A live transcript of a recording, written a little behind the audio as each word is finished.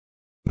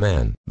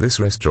Man, this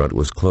restaurant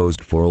was closed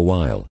for a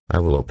while. I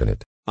will open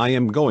it. I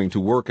am going to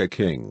work at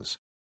King's.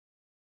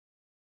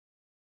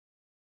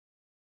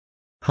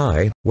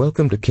 Hi,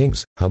 welcome to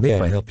King's. How may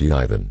I help you,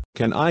 Ivan?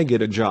 Can I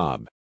get a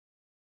job?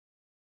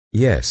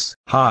 Yes.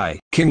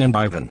 Hi, King and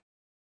Ivan.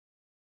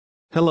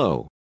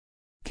 Hello.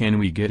 Can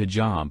we get a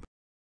job?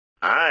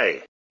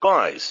 Hi,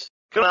 guys.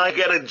 Can I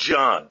get a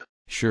job?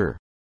 Sure.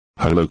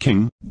 Hello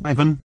King,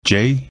 Ivan,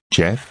 Jay,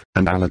 Jeff,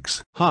 and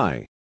Alex.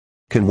 Hi.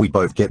 Can we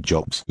both get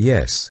jobs?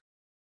 Yes.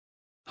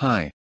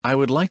 Hi, I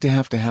would like to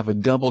have a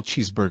double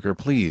cheeseburger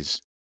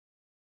please.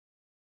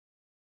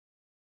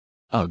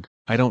 Ugh,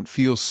 I don't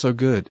feel so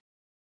good.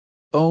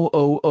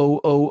 Oh,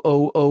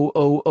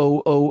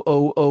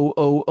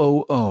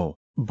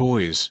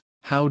 boys,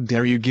 how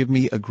dare you give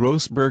me a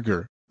gross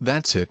burger?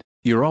 That's it,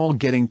 you're all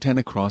getting 10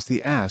 across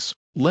the ass.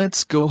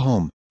 Let's go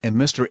home, and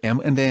Mr.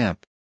 M and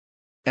Amp.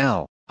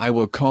 Al, I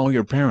will call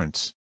your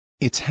parents.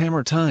 It's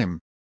hammer time.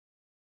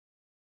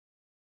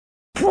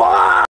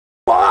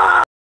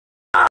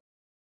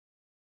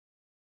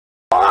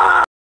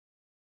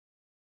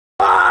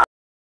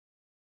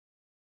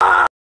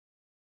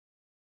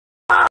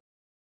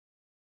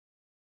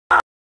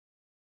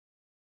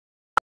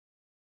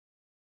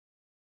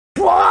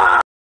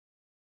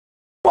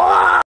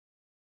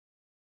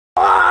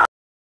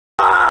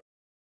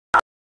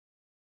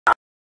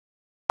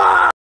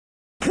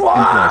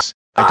 And plus,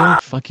 I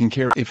don't fucking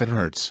care if it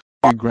hurts.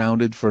 You're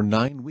grounded for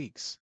 9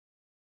 weeks.